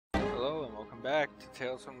Welcome back to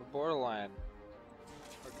Tales from the Borderland.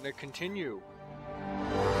 We're gonna continue.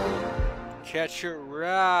 Catch a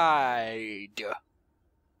ride.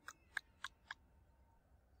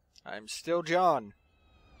 I'm still John.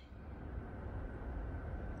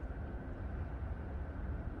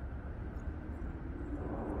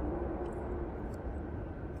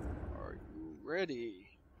 Are you ready?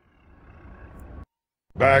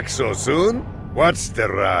 Back so soon? What's the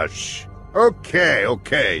rush?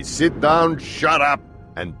 Okay, sit down, shut up,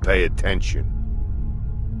 and pay attention.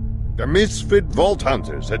 The Misfit Vault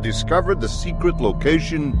Hunters had discovered the secret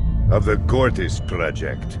location of the Gortys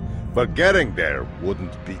Project, but getting there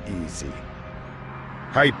wouldn't be easy.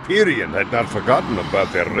 Hyperion had not forgotten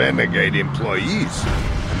about their renegade employees.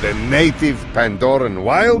 The native Pandoran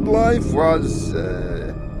wildlife was,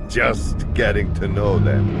 just getting to know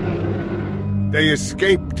them. They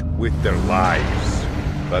escaped with their lives,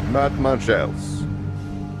 but not much else.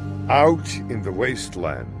 Out in the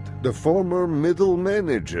wasteland, the former middle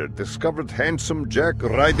manager discovered Handsome Jack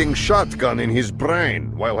riding shotgun in his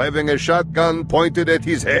brain while having a shotgun pointed at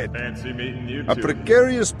his head. Fancy meeting you A two.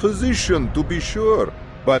 precarious position, to be sure,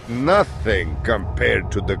 but nothing compared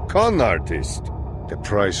to the con artist. The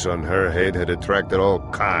price on her head had attracted all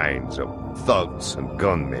kinds of thugs and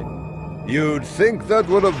gunmen. You'd think that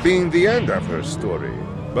would have been the end of her story.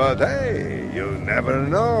 But hey, you never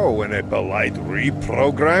know when a polite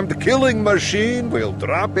reprogrammed killing machine will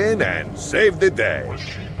drop in and save the day. Was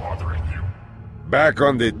she bothering you? Back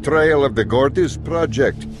on the trail of the Gortys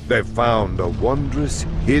Project, they found a wondrous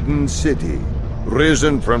hidden city,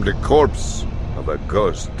 risen from the corpse of a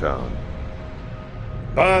ghost town.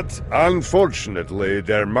 But, unfortunately,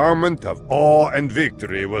 their moment of awe and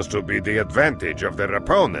victory was to be the advantage of their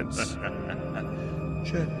opponents.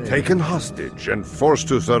 Taken hostage and forced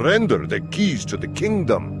to surrender the keys to the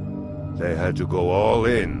kingdom, they had to go all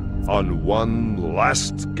in on one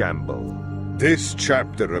last gamble. This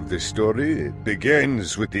chapter of the story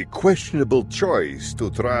begins with the questionable choice to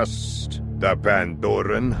trust the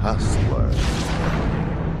Pandoran hustler.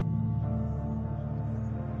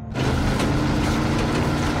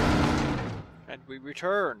 And we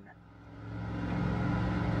return.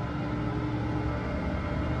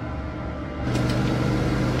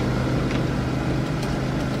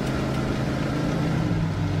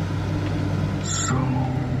 So,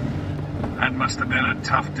 that must have been a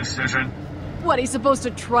tough decision. What, he's supposed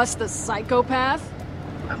to trust the psychopath?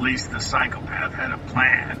 At least the psychopath had a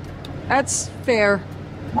plan. That's fair.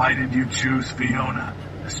 Why did you choose Fiona?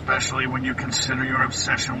 Especially when you consider your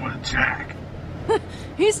obsession with Jack.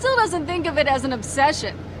 He still doesn't think of it as an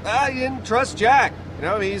obsession. I didn't trust Jack. You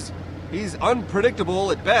know, he's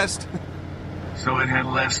unpredictable at best. So it had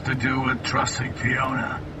less to do with trusting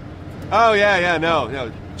Fiona. Oh, yeah,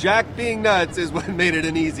 no. Jack being nuts is what made it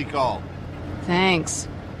an easy call. Thanks.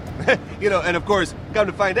 You know, and of course, come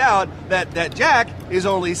to find out that Jack is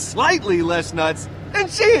only slightly less nuts than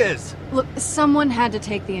she is. Look, someone had to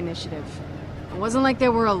take the initiative. It wasn't like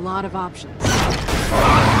there were a lot of options.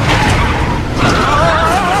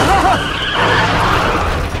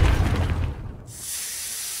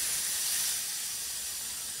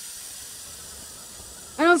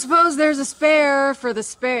 I don't suppose there's a spare for the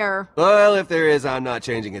spare. Well, if there is, I'm not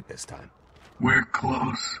changing it this time. We're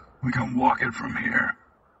close. We can walk it from here.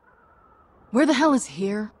 Where the hell is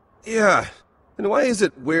here? Yeah, and why is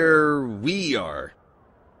it where we are?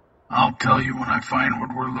 I'll tell you when I find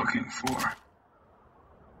what we're looking for.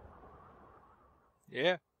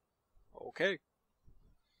 Yeah. Okay.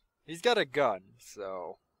 He's got a gun,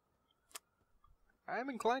 so I'm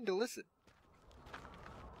inclined to listen.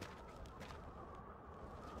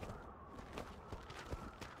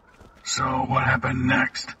 So, what happened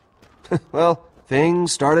next? Well,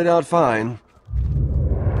 things started out fine.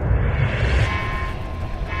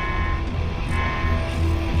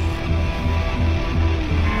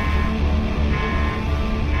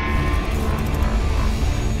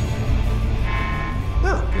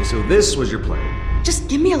 Oh, okay, so this was your plan. Just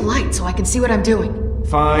give me a light so I can see what I'm doing.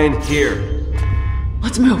 Fine, here.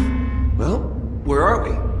 Let's move. Well, where are we?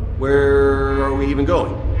 Where are we even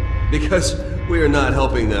going? Because we are not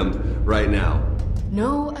helping them right now.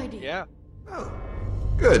 No idea. Yeah. Oh,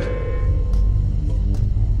 good.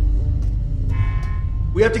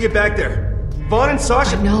 We have to get back there. Vaughn and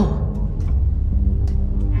Sasha. No.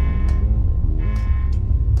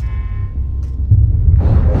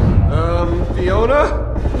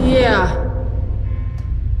 Fiona? Yeah.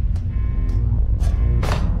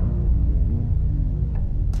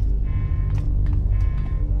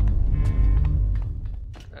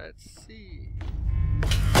 Let's see.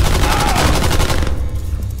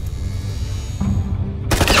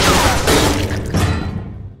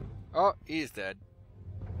 He's dead.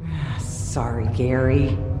 Sorry,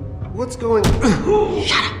 Gary. What's going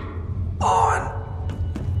on?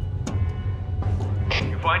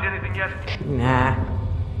 You find anything yet? Nah,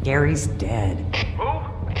 Gary's dead. Who?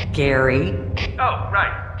 Gary. Oh,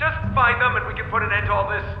 right. Just find them and we can put an end to all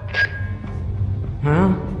this.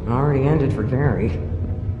 Well, already ended for Gary.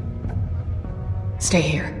 Stay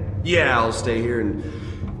here. Yeah, I'll stay here and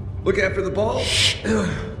look after the ball.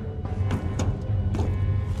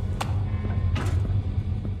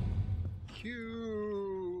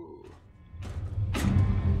 Q.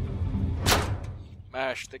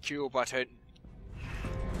 Mash the Q button.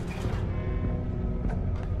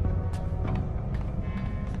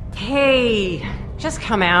 Hey, just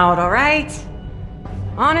come out, alright?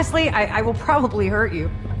 Honestly, I will probably hurt you.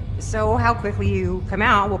 So how quickly you come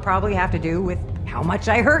out will probably have to do with how much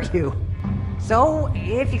I hurt you. So,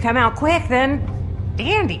 if you come out quick, then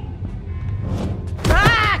dandy.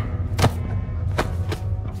 Ah!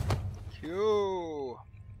 Q.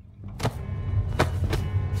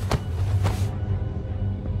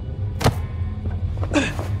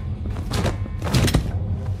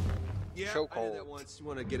 Yeah, So I did that cold. once. You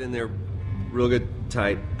want to get in there real good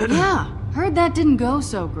tight. Yeah, heard that didn't go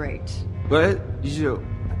so great. What? You should...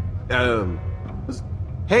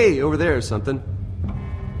 Hey, over there or something.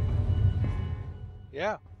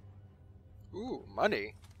 Yeah. Ooh,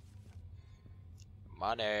 money.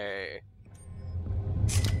 Money.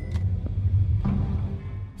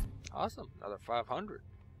 Awesome. Another 500.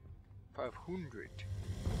 500.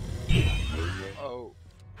 Oh.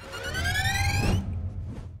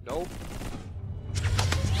 Nope.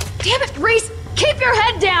 Damn it, Reese! Keep your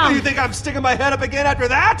head Do down! you think I'm sticking my head up again after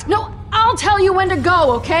that? No, I'll tell you when to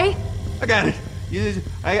go, okay? I got it.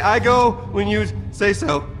 I go when you say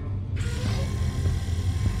so.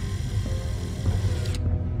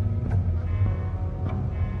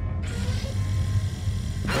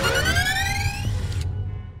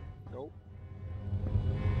 Nope.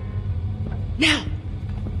 Now!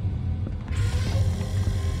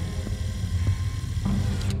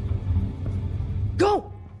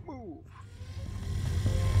 Go! Move.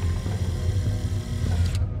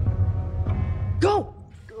 Go!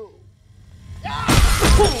 Go.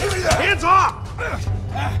 Hands off!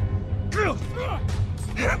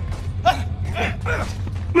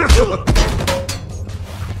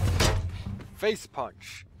 Face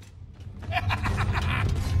punch.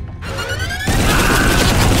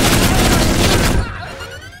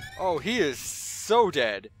 Oh, he is so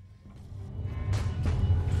dead.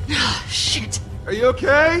 Shit. Are you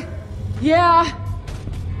okay? Yeah.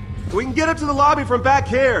 We can get up to the lobby from back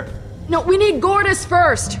here. No, we need Gordis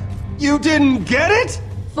first. You didn't get it?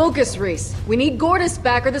 Focus, Reese. We need Gordis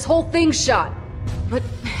back or this whole thing's shot. But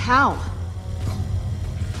how?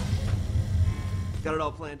 Got it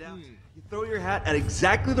all planned out. You throw your hat at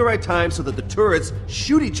exactly the right time so that the turrets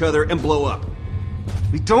shoot each other and blow up.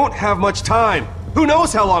 We don't have much time. Who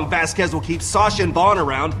knows how long Vasquez will keep Sasha and Vaughn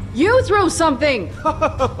around? You throw something!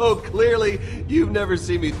 Oh, clearly you've never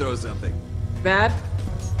seen me throw something. Bad?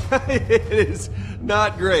 It is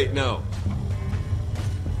not great, no.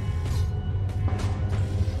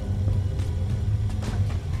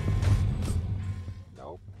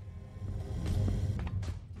 Nope.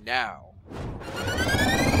 Now.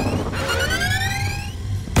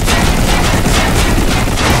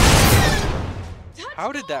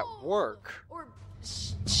 How did that work? Or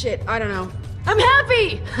shit, I don't know. I'm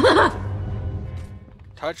happy!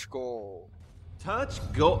 Touch goal. Touch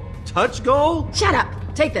goal? Touch goal? Shut up!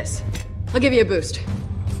 Take this. I'll give you a boost.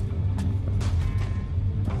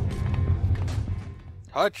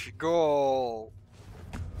 Touch goal.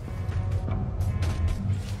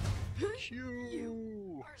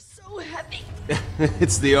 You are so heavy.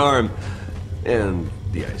 It's the arm and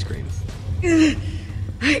the ice cream.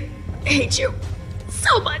 I hate you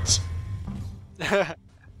so much.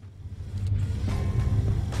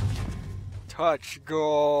 Touch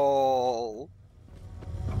goal.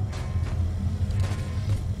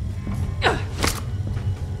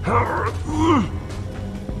 How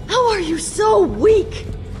are you so weak?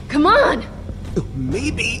 Come on!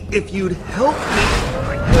 Maybe if you'd help me.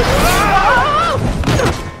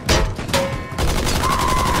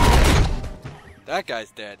 That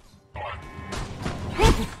guy's dead.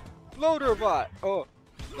 Loader bot. Oh,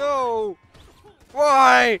 no.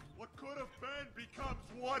 Why? What could have been becomes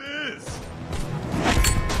what is.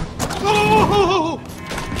 Oh!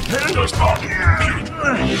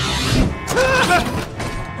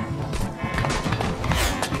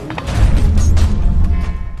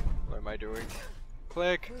 What am I doing?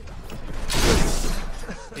 Click.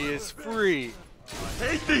 He is free.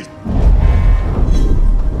 Hate these.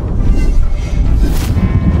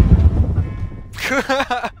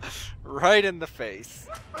 Right in the face.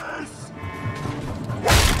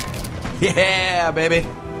 Yeah, baby.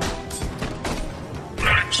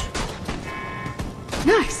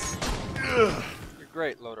 Nice. You're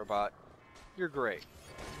great, Loaderbot. You're great.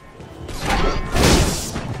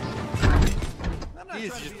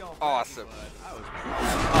 He's just awesome.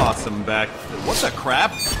 Awesome back. What the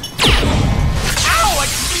crap? Ow!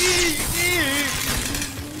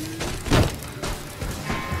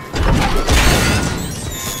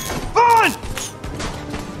 Vaughn!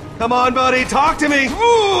 Come on, buddy, talk to me!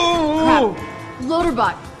 Ooh! Crap.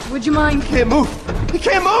 Loaderbot, would you mind? He can't move! He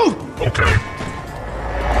can't move! Okay.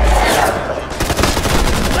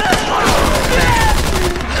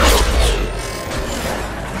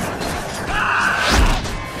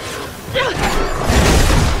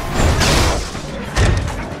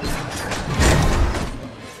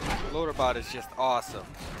 Loaderbot is just awesome.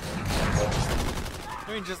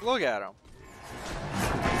 I mean, just look at him.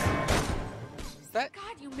 Is that?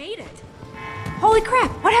 God, you made it. Holy crap,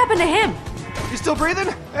 what happened to him? You still breathing?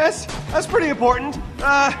 That's pretty important.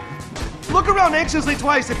 Look around anxiously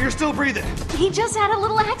twice if you're still breathing. He just had a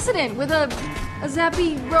little accident with a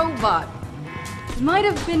zappy robot. It might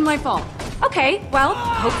have been my fault. Okay, well,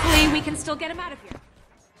 hopefully we can still get him out of here.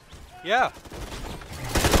 Yeah.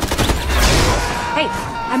 Hey,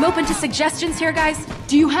 I'm open to suggestions here, guys.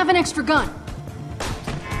 Do you have an extra gun?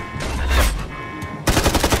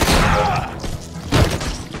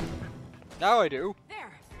 Now I do.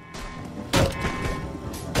 There.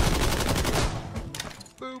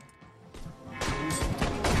 Boop.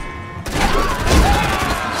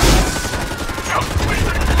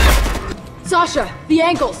 Sasha, the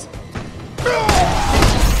ankles.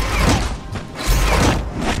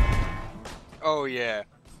 Oh yeah.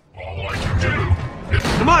 All I can do is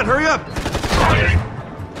Come on, hurry up! trying.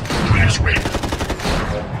 Please wait.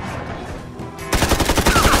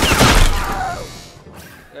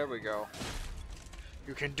 There we go.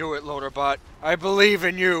 You can do it, Loaderbot. I believe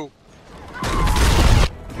in you.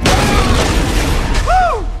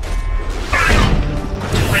 Woo!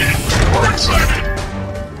 We're excited.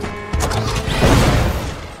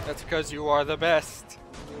 That's because you are the best.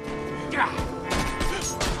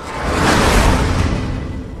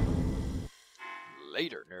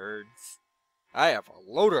 Later, nerds. I have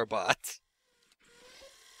a Loaderbot.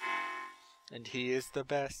 And he is the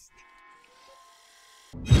best.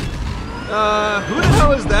 Who the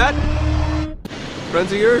hell is that?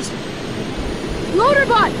 Friends of yours?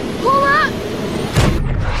 Loaderbot, pull up!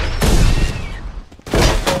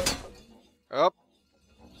 Up.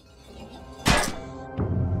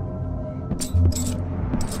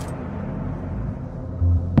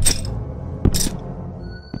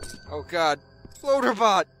 Oh god.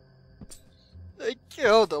 Loaderbot! They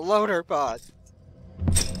killed a Loaderbot!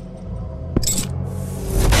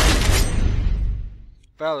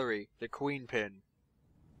 Valerie, the queen pin.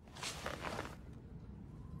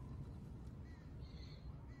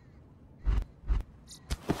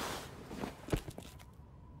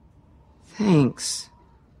 Thanks.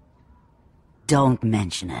 Don't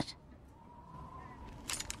mention it.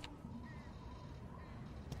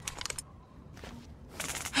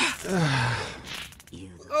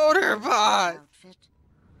 Loaderbot! Outfit?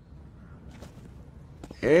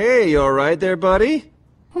 Hey, you alright there, buddy?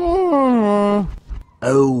 Oh.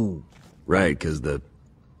 Right, 'cause the...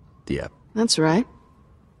 Yeah. That's right.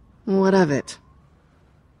 What of it?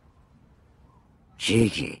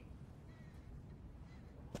 Cheeky.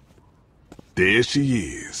 There she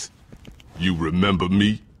is. You remember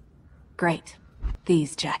me? Great.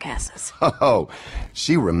 These jackasses. Oh,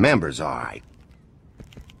 she remembers all right.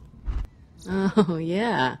 Oh,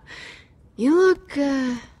 yeah. You look,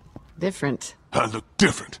 different. I look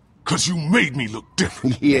different, 'cause you made me look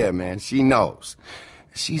different. Yeah, man, she knows.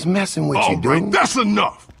 She's messing with you, All right, dude. that's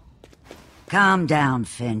enough. Calm down,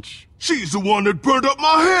 Finch. She's the one that burned up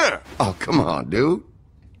my hair. Oh, come on, dude.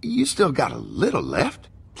 You still got a little left.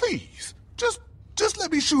 Please, just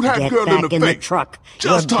let me shoot that Get girl back in the in face. the truck.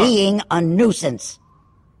 Just You're time. being a nuisance.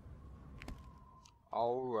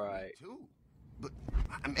 Alright. But,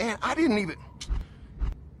 man, I didn't even...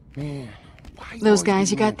 Man, why Those always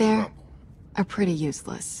guys you get me got in there trouble? are pretty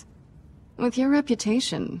useless. With your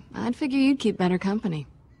reputation, I'd figure you'd keep better company.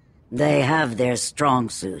 They have their strong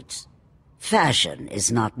suits. Fashion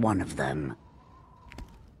is not one of them.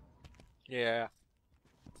 Yeah.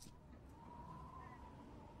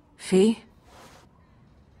 Fee?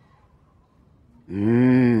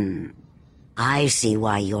 I see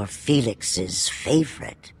why you're Felix's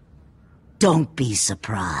favorite. Don't be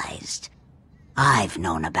surprised. I've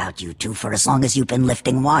known about you two for as long as you've been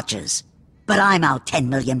lifting watches. But I'm out $10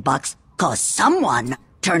 million 'Cause someone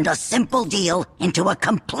turned a simple deal into a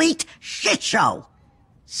complete shit show.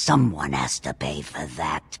 Someone has to pay for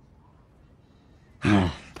that.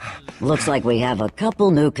 Looks like we have a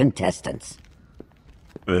couple new contestants.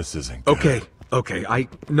 This isn't good. Okay, I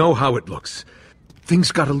know how it looks.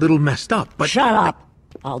 Things got a little messed up, but... Shut up!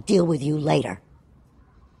 I'll deal with you later.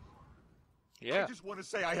 Yeah. I just want to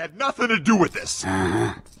say I had nothing to do with this.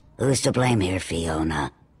 Who's to blame here,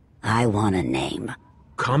 Fiona? I want a name.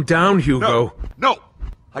 Calm down, Hugo. No!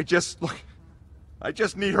 I just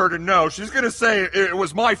need her to know. She's gonna say it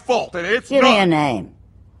was my fault, and it's Give not. me a name.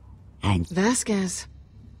 And Vasquez.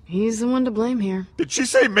 He's the one to blame here. Did she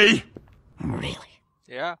say me? really?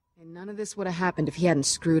 Yeah. And none of this would have happened if he hadn't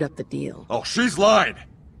screwed up the deal. Oh, she's lying.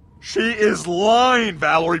 She is lying,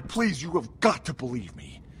 Valerie. Please, you have got to believe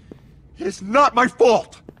me. It's not my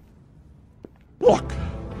fault. Look,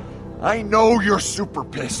 I know you're super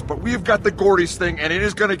pissed, but we've got the Gordy's thing, and it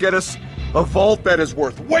is gonna get us a vault that is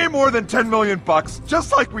worth way more than 10 million bucks,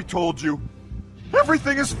 just like we told you.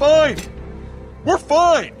 Everything is fine. We're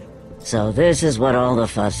fine. So this is what all the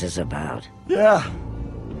fuss is about. Yeah.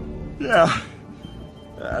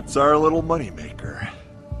 That's our little moneymaker.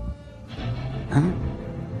 Huh?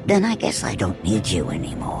 Then I guess I don't need you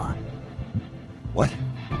anymore. What?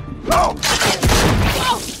 Oh!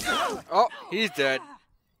 Oh, he's dead.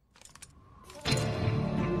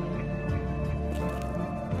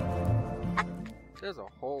 There's a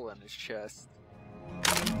hole in his chest.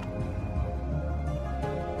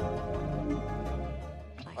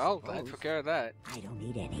 Well, I took care of that. I don't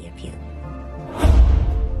need any of you.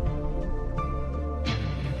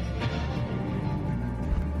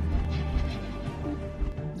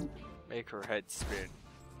 Make her head spin.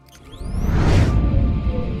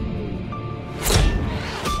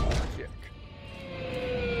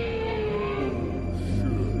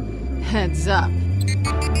 Heads up.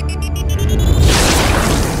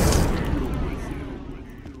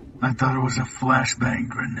 I thought it was a flashbang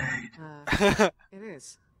grenade. It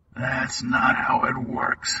is. That's not how it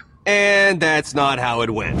works. And that's not how it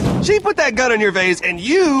went. She put that gun in your face, and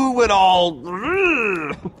you would all...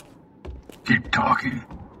 Keep talking.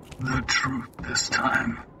 The truth this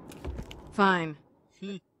time. Fine.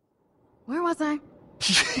 Where was I?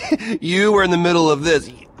 You were in the middle of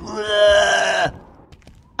this. I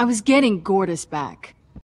was getting Gortys back.